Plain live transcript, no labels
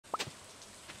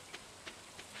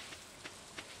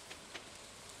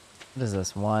What is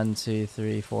this? 1, 2,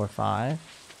 3, 4, 5.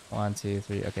 1, 2,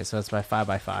 3. Okay, so it's by 5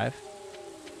 by 5.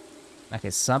 Okay,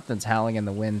 something's howling in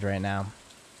the wind right now.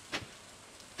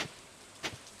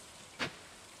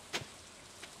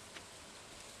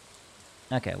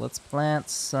 Okay, let's plant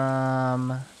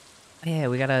some... Oh, yeah,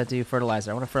 we gotta do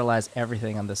fertilizer. I want to fertilize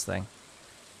everything on this thing.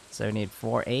 So we need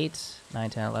 4, 8, 9,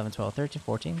 10, 11, 12, 13,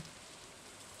 14.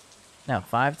 No,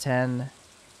 5, 10,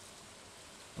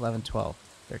 11, 12,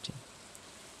 13.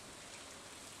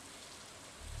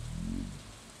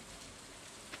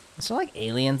 Is there like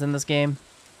aliens in this game?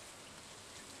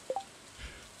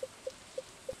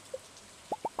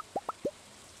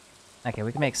 Okay,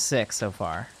 we can make 6 so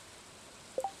far.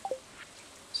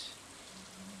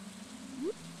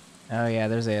 Oh yeah,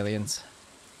 there's aliens.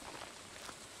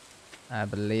 I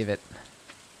believe it.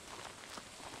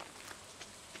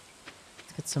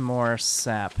 Let's get some more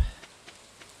sap.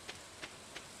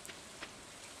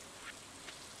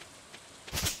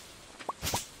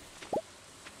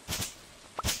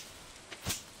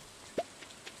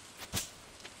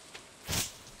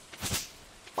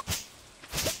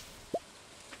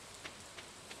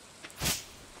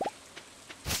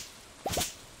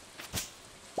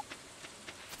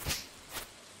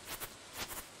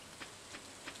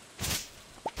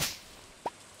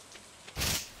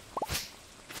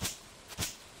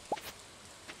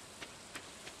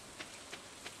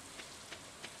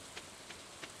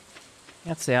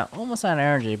 Let's see, I'm almost out of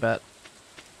energy, but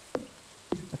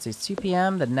let's see, it's 2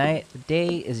 p.m. The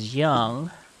day is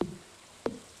young.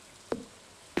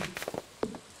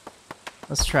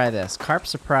 Let's try this. Carp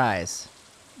surprise.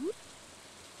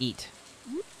 Eat.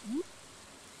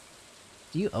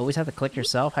 Do you always have to click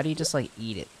yourself? How do you just like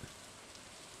eat it?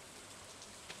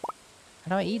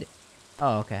 How do I eat it?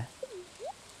 Oh, okay.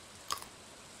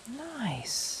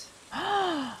 Nice.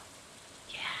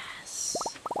 Yes.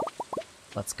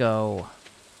 Let's go.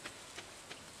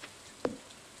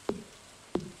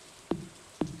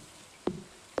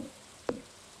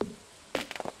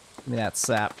 Give me that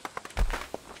sap.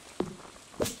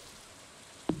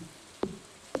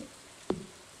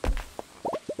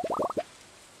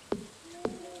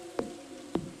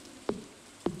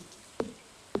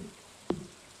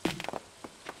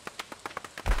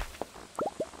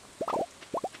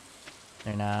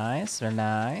 They're nice. They're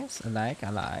nice. I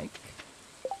like.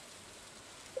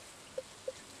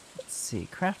 Let's see.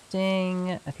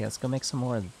 Crafting. Okay, let's go make some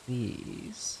more of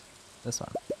these. This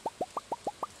one.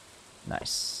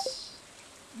 Nice.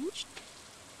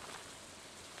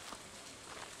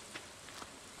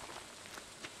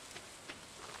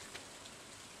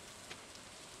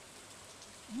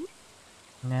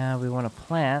 Now we want to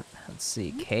plant. Let's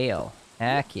see. Kale.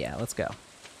 Heck yeah. Let's go.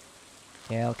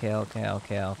 Kale, kale, kale,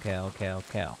 kale, kale, kale,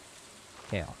 kale.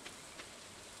 Kale.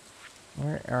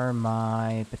 Where are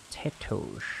my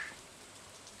potatoes?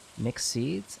 Mixed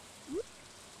seeds?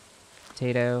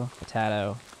 Potato,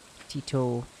 potato,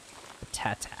 potato,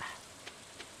 patata.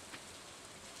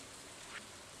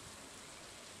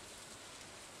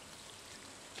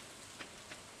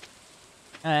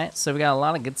 Alright, so we got a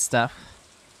lot of good stuff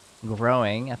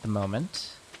growing at the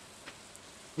moment.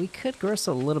 We could grow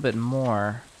a little bit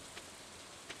more.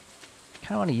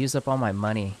 I want to use up all my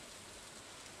money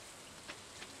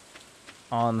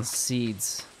on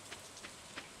seeds.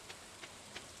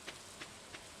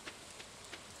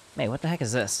 Hey, what the heck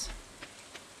is this?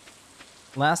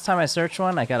 Last time I searched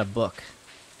one, I got a book.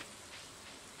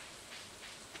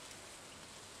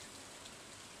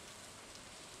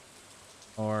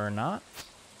 Or not?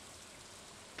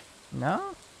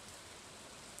 No?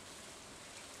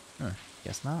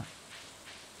 Guess not.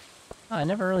 Oh, I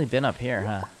never really been up here,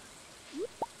 huh?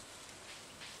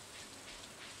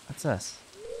 What's this?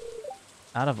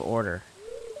 Out of order.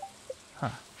 Huh.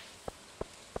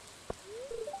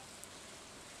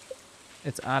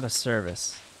 It's out of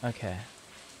service. Okay.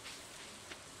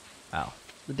 Wow.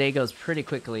 The day goes pretty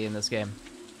quickly in this game.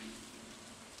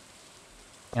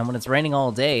 And when it's raining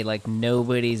all day, like,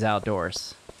 nobody's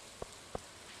outdoors.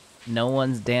 No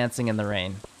one's dancing in the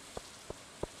rain.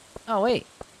 Oh, wait.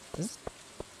 Is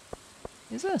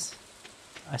this?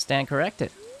 I stand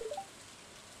corrected.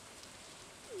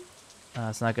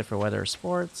 It's not good for weather or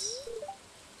sports.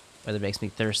 Weather makes me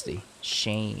thirsty.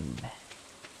 Shame.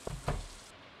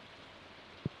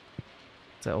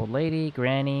 It's an old lady,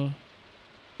 granny.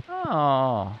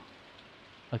 Oh.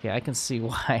 Okay, I can see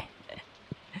why.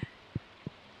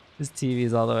 This TV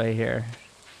is all the way here.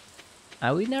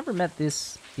 We never met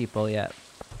these people yet.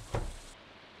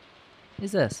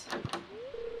 Who's this?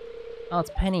 Oh,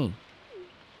 it's Penny.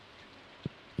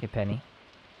 Okay, Penny.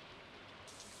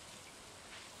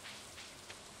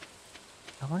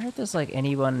 I wonder if there's like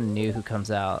anyone new who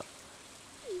comes out.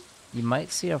 You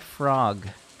might see a frog.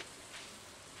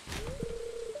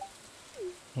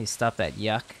 Hey, stop that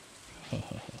yuck.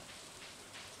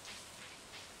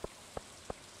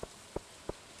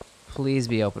 Please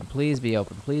be open, please be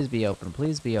open, please be open,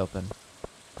 please be open.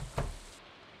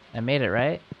 I made it,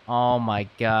 right? Oh my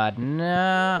god,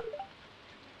 no!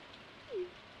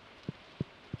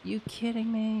 You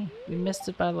kidding me? We missed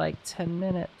it by like 10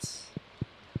 minutes.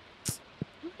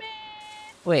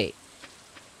 Wait.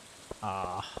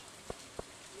 Ah.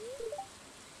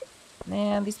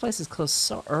 Man, these places close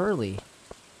so early.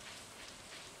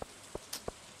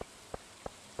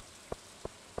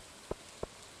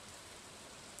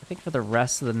 I think for the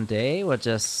rest of the day, we'll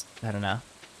just, I don't know,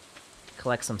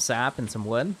 collect some sap and some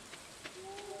wood.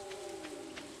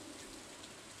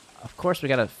 Of course, we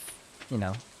gotta, you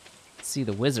know, see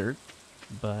the wizard,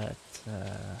 but,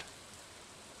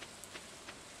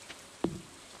 I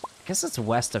guess it's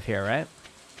west of here, right?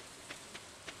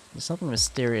 There's something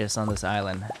mysterious on this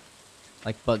island,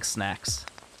 like bug snacks.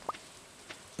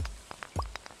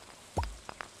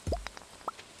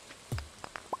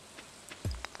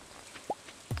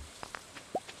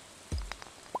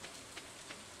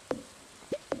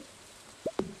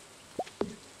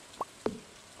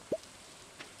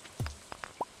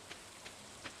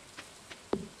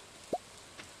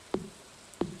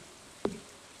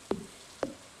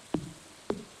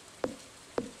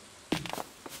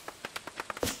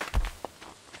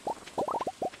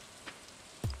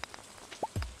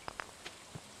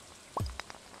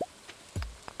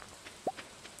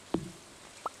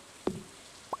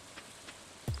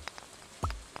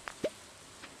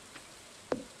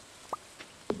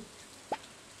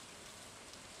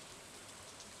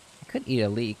 Could eat a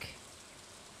leek.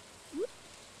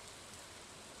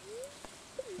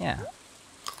 Yeah.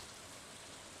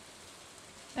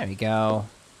 There we go.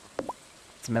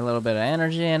 Some a little bit of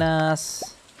energy in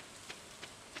us.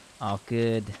 All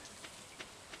good.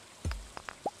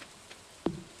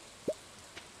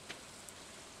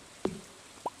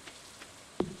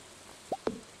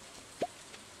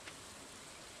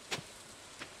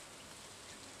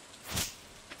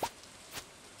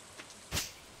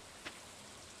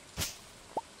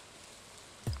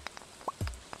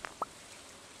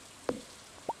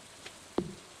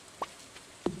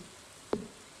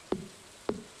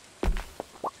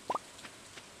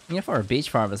 You know, for a beach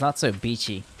farm, it's not so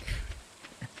beachy.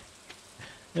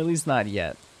 At least not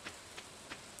yet.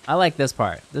 I like this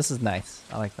part. This is nice.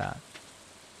 I like that.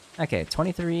 Okay,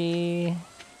 23.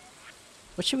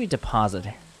 What should we deposit?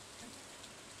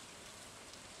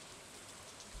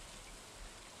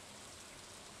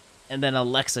 And then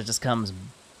Alexa just comes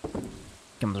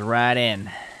right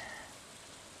in.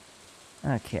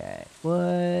 Okay,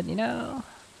 wood, you know.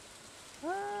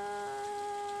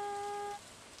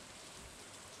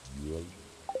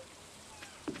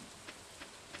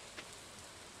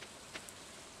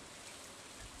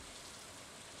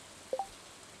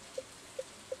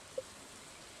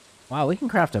 Wow, we can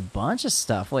craft a bunch of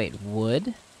stuff. Wait,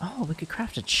 wood? Oh, we could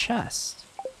craft a chest.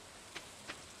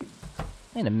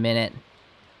 Wait a minute.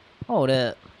 Hold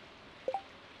up.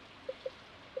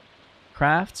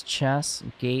 Craft, chest,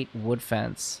 gate, wood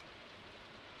fence.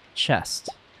 Chest.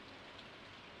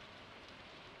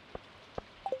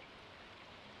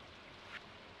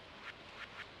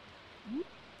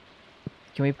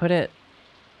 Can we put it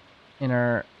in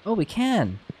our... Oh, we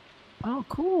can! Oh,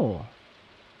 cool.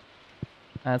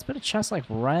 Let's put a chest like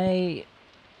right...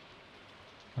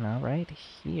 right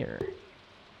here.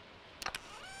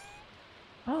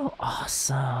 Oh,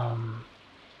 awesome.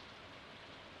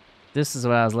 This is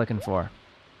what I was looking for.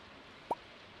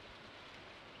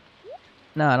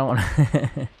 No, I don't want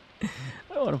to...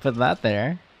 I don't want to put that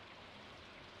there.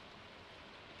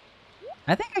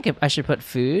 I think I should put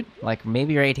food, like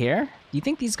maybe right here. Do you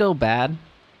think these go bad?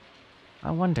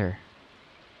 I wonder.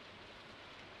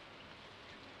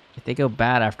 If they go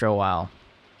bad after a while.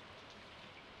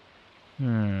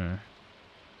 You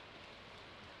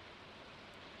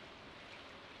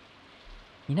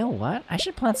know what? I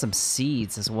should plant some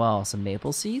seeds as well, some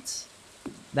maple seeds.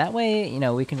 That way, you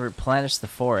know, we can replenish the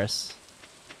forest.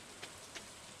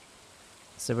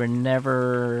 So we're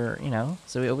never, you know,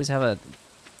 so we always have a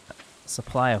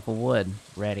supply of wood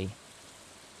ready.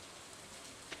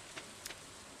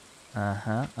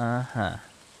 Uh-huh, uh-huh.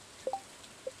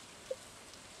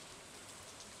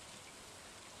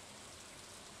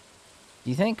 Do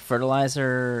you think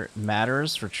fertilizer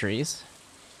matters for trees?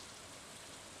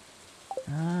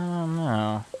 I don't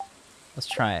know. Let's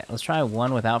try it. Let's try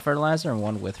one without fertilizer and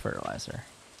one with fertilizer.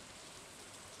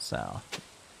 So,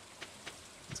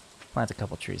 let's plant a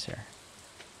couple trees here.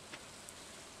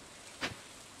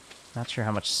 Not sure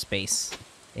how much space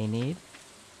they need.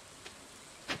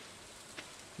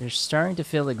 They're starting to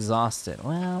feel exhausted.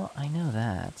 Well, I know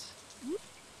that.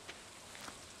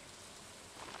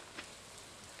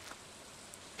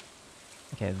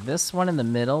 Okay, this one in the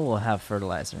middle will have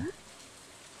fertilizer.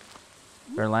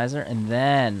 Fertilizer, and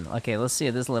then... Okay, let's see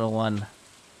if this little one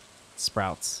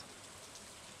sprouts.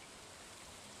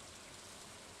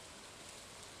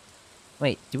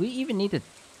 Wait, do we even need to...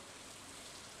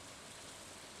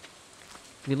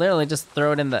 We literally just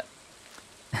throw it in the...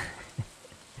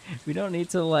 We don't need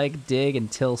to, like, dig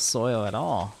and till soil at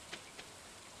all.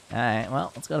 Alright,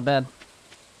 well, let's go to bed.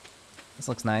 This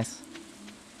looks nice.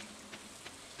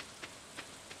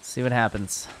 Let's see what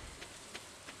happens.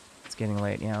 It's getting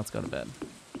late. Yeah, let's go to bed.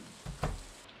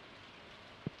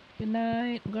 Good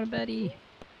night. I'm going to beddy.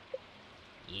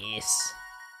 Yes.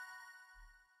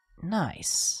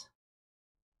 Nice.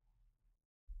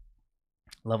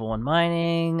 Level 1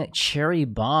 mining. Cherry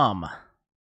bomb.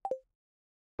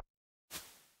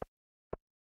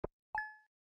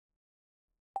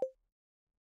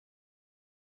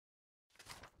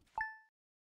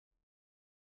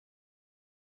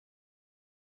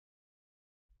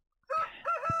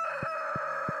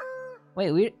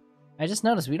 Wait, I just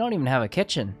noticed we don't even have a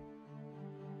kitchen.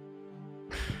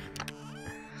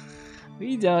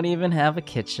 We don't even have a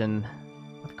kitchen.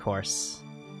 Of course.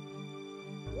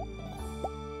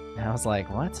 And I was like,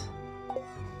 what?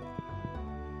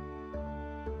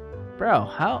 Bro,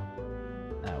 how?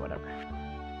 Whatever.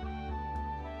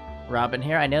 Robin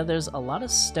here. I know there's a lot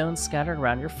of stone scattered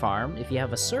around your farm. If you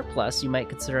have a surplus, you might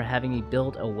consider having me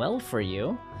build a well for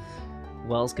you.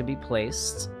 Wells can be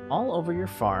placed all over your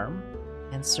farm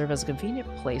and serve as a convenient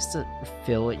place to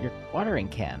fill your watering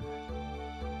can.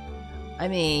 I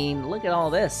mean, look at all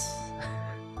this.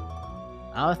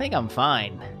 I think I'm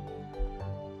fine.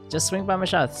 Just swing by my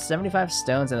shop with 75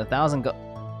 stones and 1,000 gold.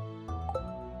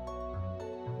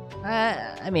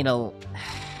 I mean,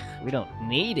 we don't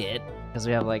need it because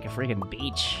we have like a freaking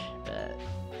beach, but...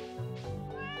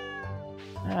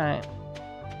 Alright.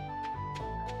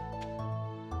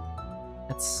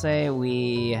 Let's say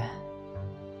we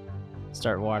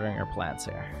start watering our plants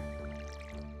here.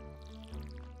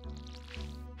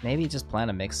 Maybe just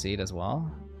plant a mixed seed as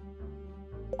well.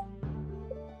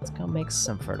 Let's go make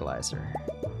some fertilizer.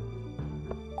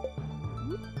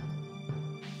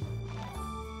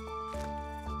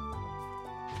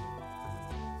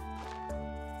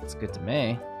 It's good to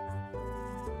me.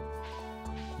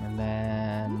 And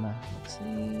then, let's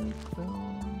see,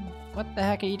 boom. What the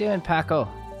heck are you doing, Paco?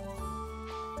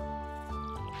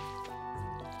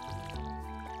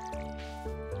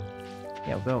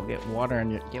 Yeah, go get water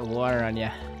on you. Get water on you.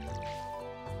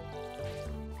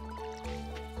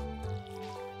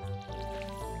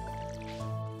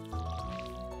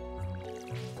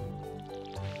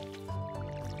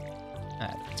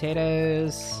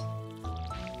 Potatoes.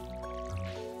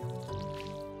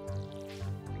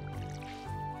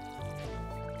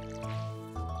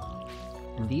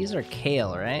 And these are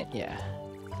kale, right? Yeah.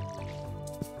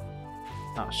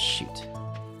 Oh shoot.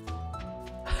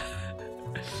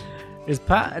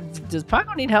 Does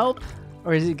Paco need help?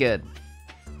 Or is he good?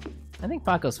 I think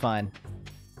Paco's fine.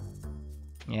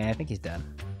 Yeah, I think he's done.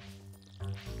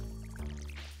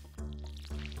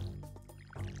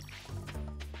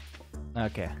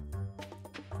 Okay.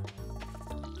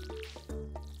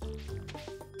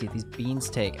 Dude, these beans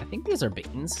take... I think these are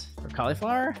beans. Or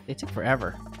cauliflower? They take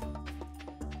forever.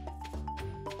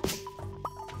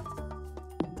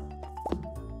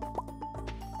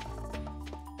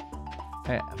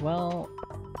 Alright, well...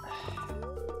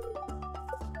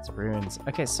 It's ruins.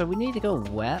 Okay, so we need to go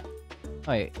wet.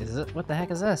 Oh, wait, is it? What the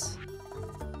heck is this?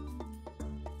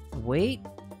 Wait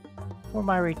for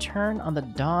my return on the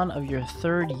dawn of your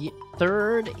third year?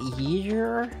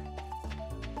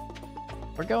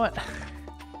 We're going...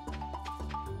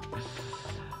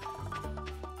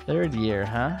 Third year,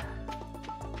 huh?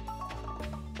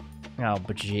 Oh,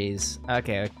 but jeez.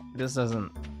 Okay, this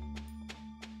doesn't...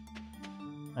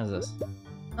 What is this?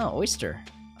 Oh, oyster.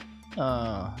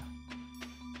 Oh.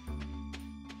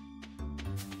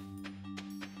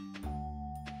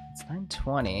 It's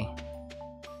 9:20.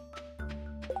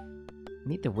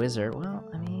 Meet the wizard. Well,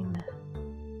 I mean...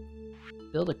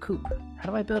 Build a coop. How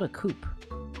do I build a coop?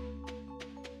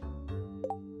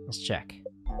 Let's check.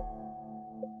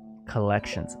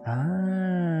 Collections.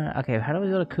 Ah, okay, how do we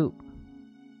build a coop?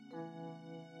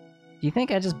 Do you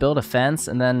think I just build a fence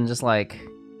and then just like...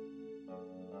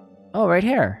 Oh, right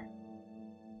here.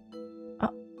 Oh.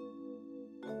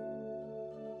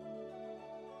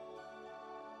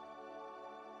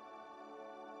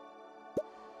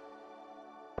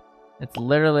 It's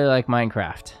literally like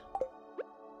Minecraft.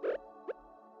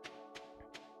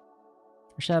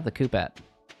 Where should I have the coop at?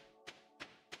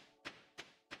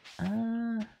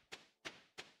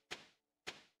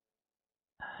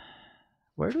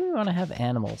 Where do we want to have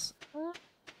animals?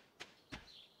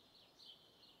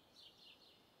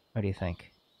 What do you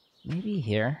think? Maybe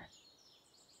here?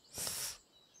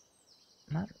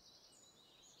 Not...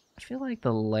 I feel like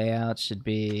the layout should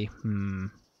be...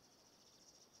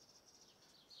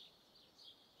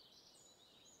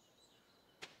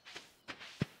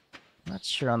 Not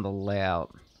sure on the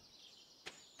layout.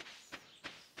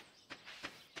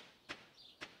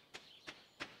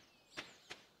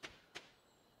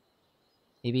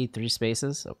 Maybe 3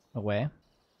 spaces away.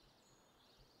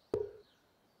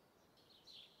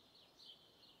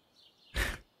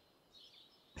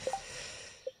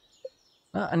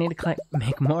 Well, I need to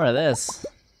make more of this.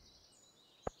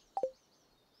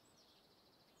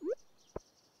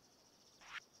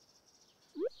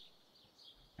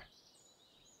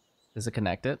 Does it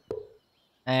connect it?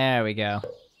 There we go.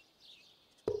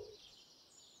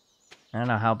 I don't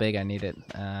know how big I need it.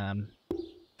 I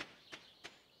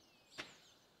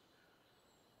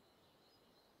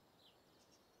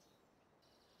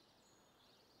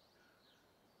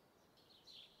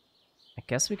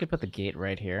guess we could put the gate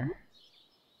right here.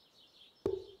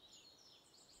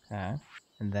 Okay.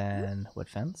 And then wood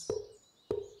fence.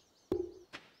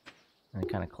 And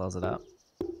kind of close it up.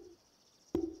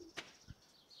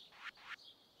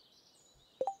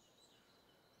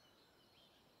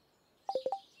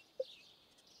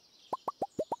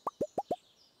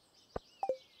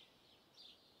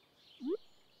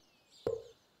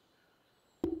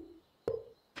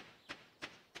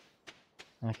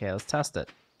 Okay, let's test it.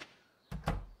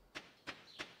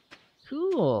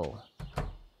 Cool.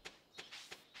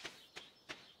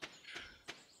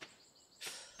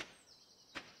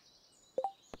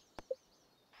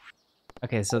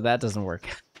 Okay, so that doesn't work.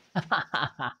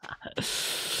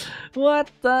 What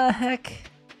the heck?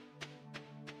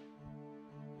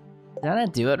 Did I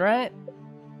not do it right?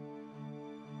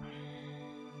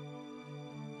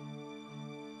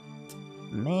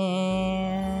 Man.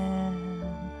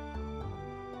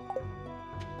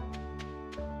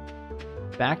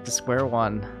 Back to square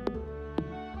one.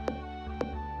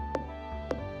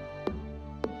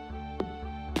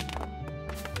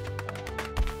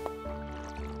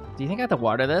 Do you think I have to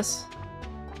water this?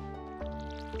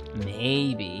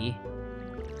 Maybe.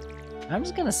 I'm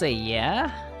just gonna say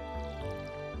yeah.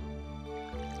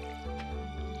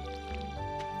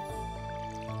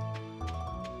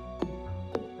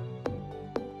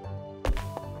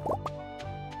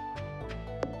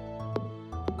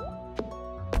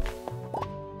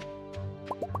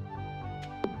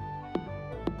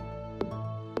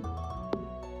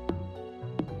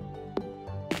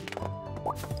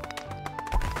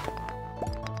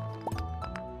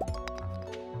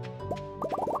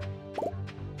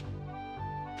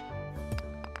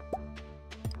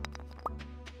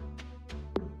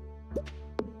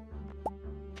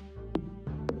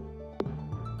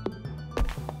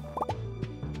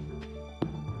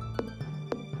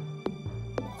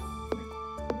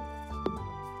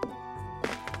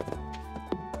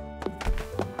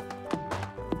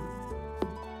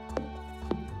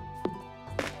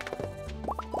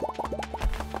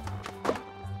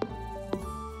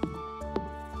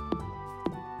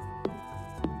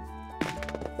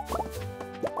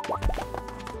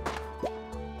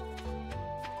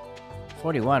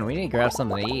 $41. We need to grab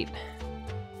something to eat.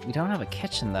 We don't have a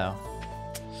kitchen though.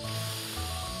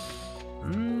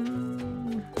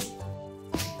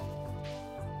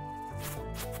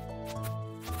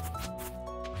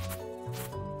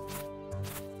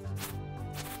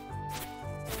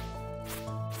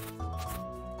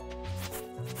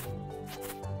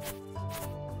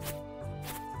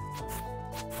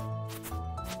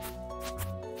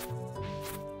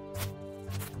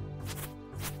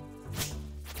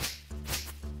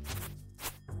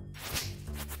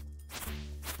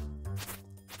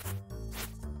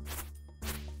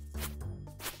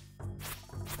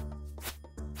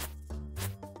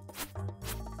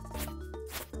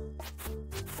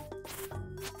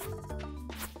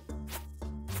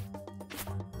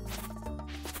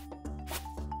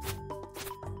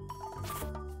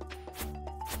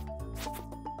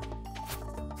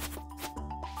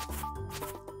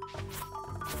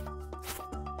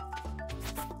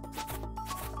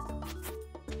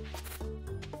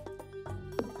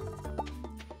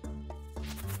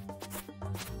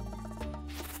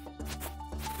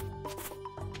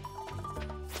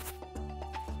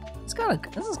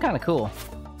 This is kind of cool.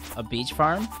 A beach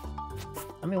farm?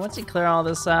 I mean, once you clear all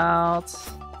this out...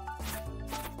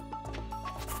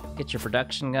 Get your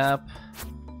production up.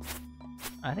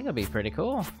 I think it'll be pretty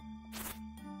cool.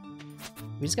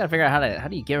 We just gotta figure out how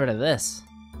do you get rid of this?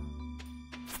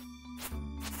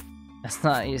 It's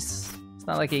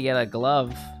not like you get a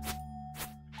glove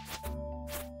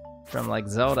from like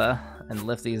Zelda and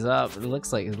lift these up. It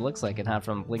looks like it had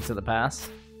from Link to the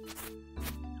Past.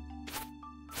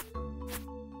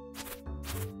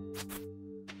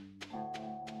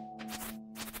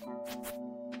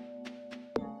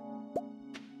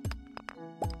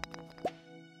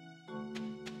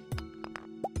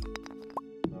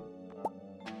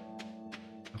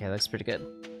 Okay, looks pretty good.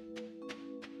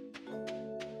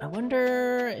 I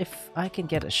wonder if I can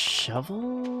get a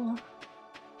shovel?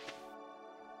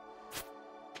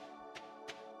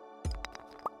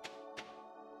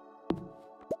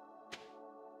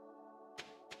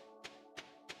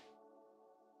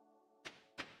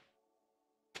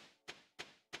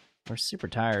 We're super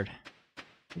tired.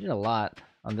 We did a lot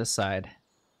on this side.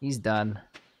 He's done.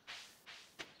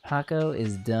 Paco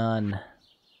is done.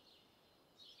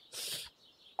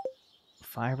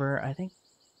 Fiber, I think.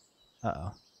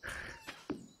 Uh-oh.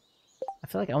 I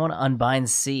feel like I want to unbind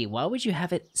C. Why would you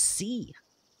have it C?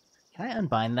 Can I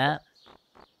unbind that?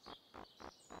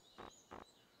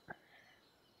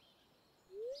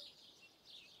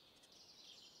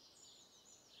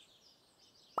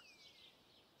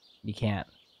 You can't.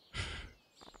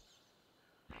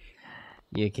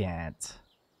 You can't.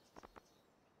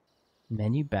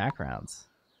 Menu backgrounds.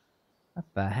 What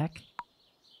the heck?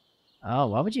 Oh,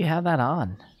 why would you have that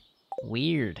on?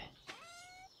 Weird.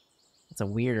 That's a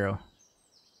weirdo.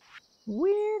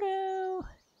 Weirdo!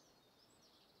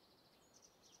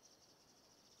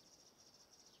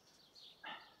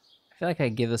 I feel like I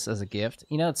give this as a gift.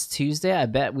 You know, it's Tuesday. I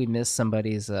bet we missed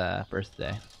somebody's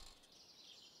birthday.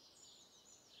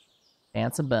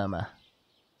 That's a bummer.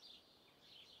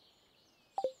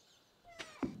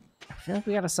 I feel like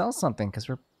we gotta sell something because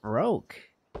we're broke.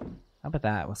 How about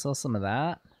that? We'll sell some of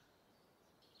that.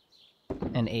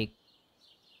 And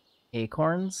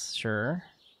acorns, sure.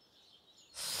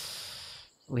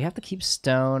 We have to keep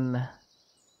stone.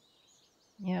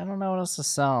 Yeah, I don't know what else to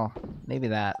sell. Maybe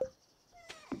that.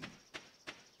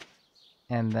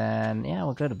 And then, yeah,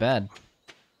 we'll go to bed.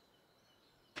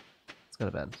 Let's go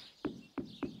to bed.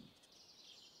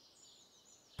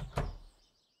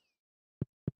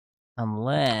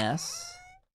 Unless...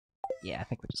 Yeah, I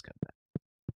think we'll just go to bed.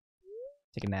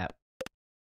 Take a nap.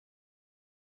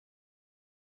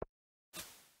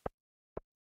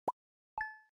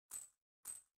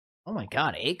 Oh my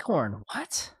god, acorn,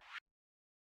 what?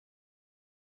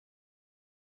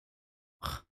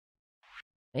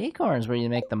 Acorn's where you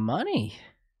make the money.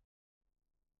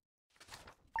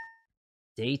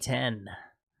 Day 10.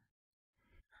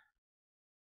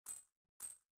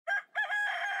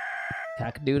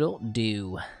 Cock-a-doodle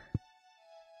do.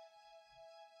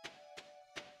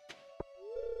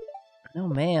 No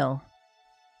mail.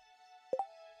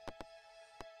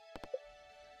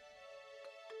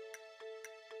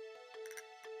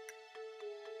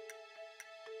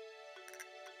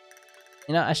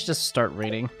 You know, I should just start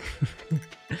raiding.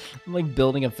 I'm like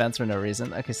building a fence for no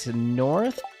reason. Okay, so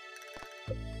north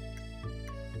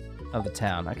of the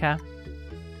town, okay.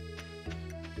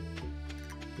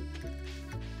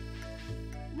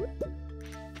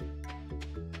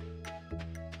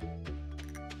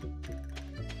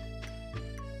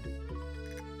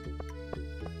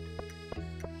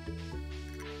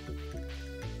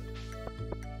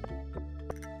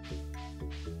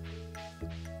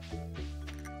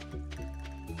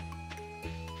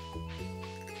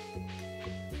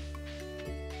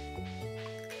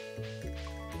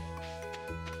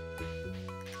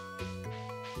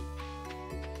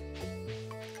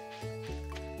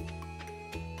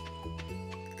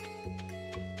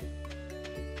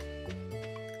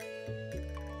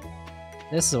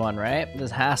 This is the one, right? This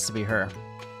has to be her.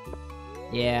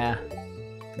 Yeah.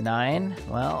 9?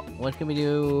 Well, what can we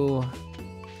do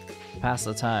to pass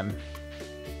the time?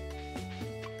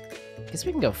 Guess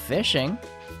we can go fishing.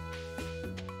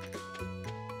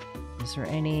 Is there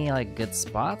any, like, good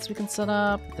spots we can set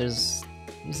up? Who's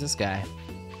this guy?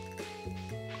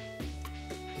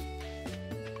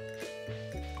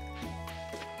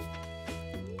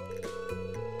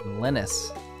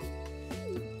 Linus.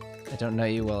 I don't know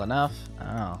you well enough.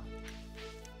 Oh.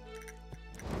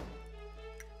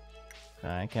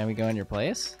 Can we go in your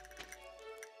place?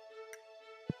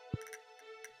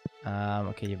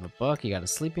 Okay, you have a book, you got a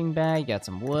sleeping bag, you got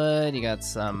some wood, you got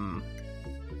some...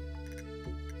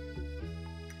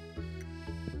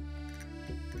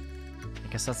 I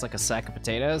guess that's like a sack of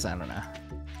potatoes? I don't know.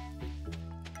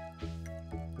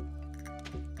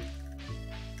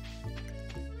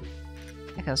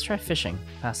 Okay, let's try fishing.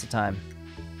 Pass the time.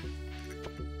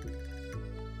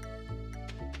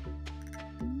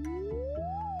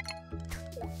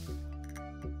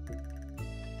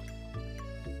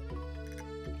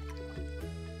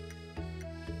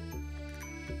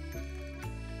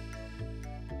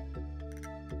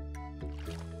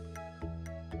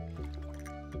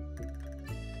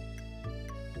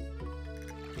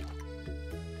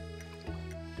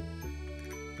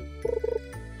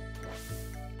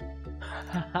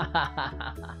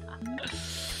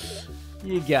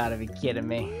 You gotta be kidding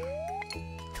me.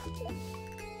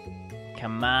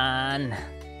 Come on.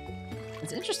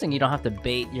 It's interesting you don't have to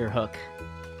bait your hook.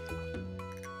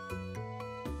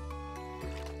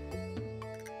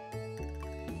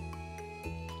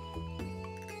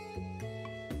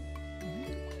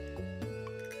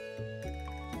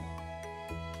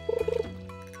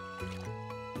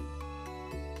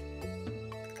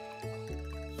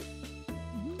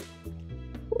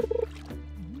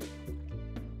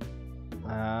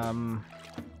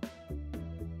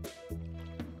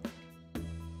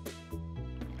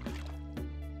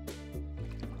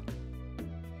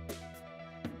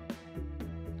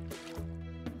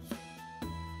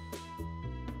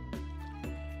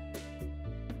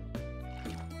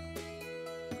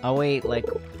 Oh wait, like,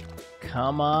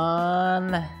 come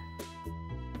on.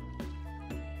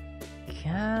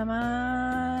 Come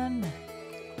on.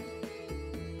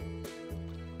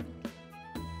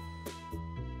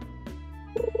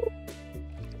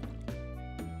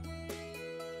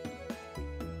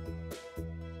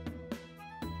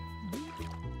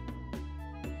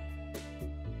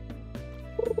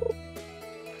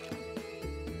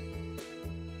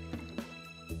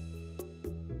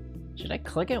 Should I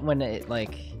click it when it,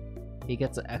 like, he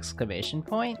gets an exclamation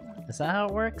point? Is that how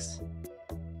it works?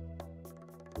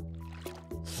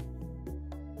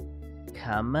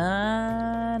 Come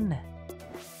on!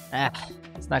 Ah,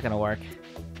 it's not gonna work.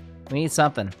 We need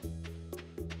something.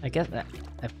 I guess that.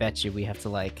 I bet you we have to,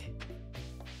 like,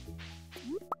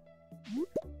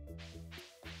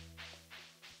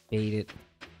 bait it.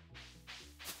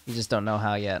 You just don't know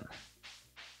how yet.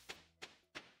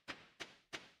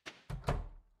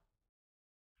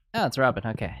 Oh, it's Robin.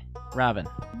 Okay. Robin.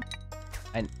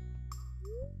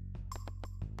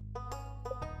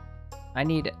 I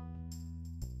need it.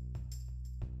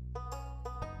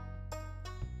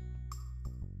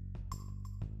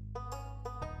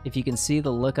 If you can see the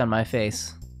look on my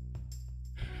face.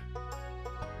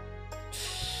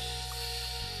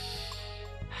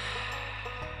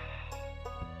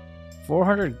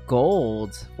 $400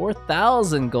 gold.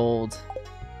 4,000 gold.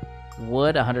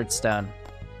 Wood, 100 stone.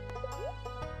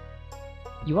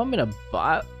 You want me to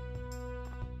buy?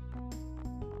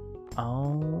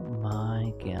 Oh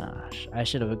my gosh. I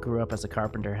should have grew up as a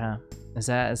carpenter, huh? Is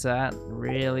that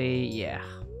really? Yeah.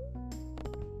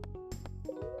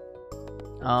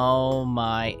 Oh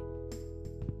my.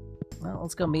 Well,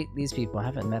 let's go meet these people. I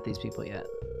haven't met these people yet.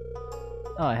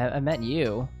 Oh, I met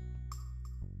you.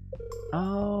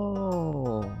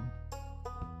 Oh.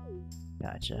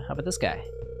 Gotcha. How about this guy?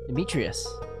 Demetrius.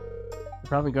 You're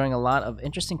probably growing a lot of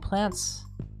interesting plants.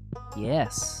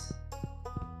 Yes.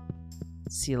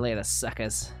 See you later,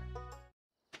 suckers.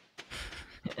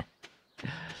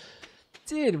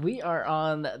 Dude, we are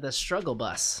on the struggle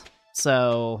bus.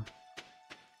 So,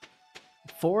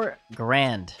 $4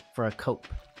 grand for a coop.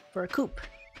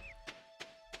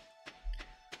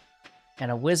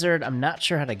 And a wizard I'm not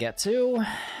sure how to get to.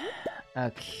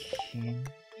 Okay.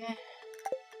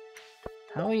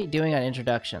 How are we doing on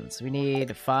introductions? We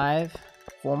need 4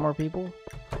 more people?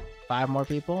 5 more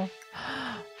people?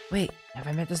 Wait, have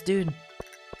I met this dude?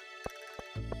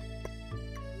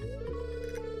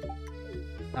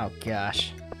 Oh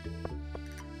gosh.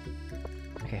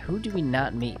 Okay, who do we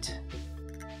not meet?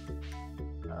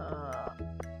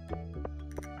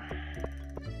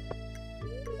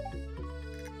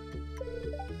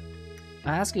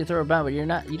 I ask you to throw a bomb, but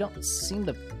you don't seem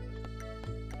to.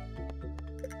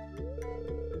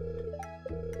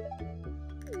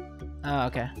 Oh,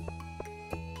 okay.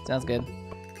 Sounds good.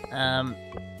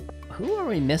 Who are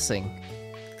we missing?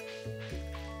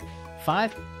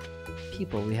 5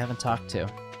 people we haven't talked to.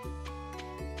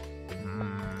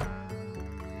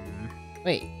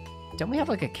 Wait, don't we have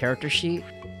like a character sheet?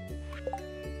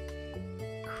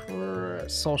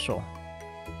 Social.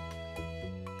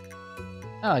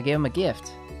 Oh, I gave him a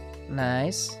gift.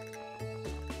 Nice.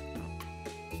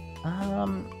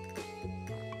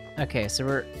 Okay, so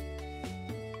we're...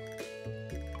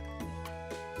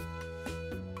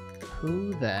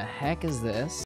 Who the heck is this?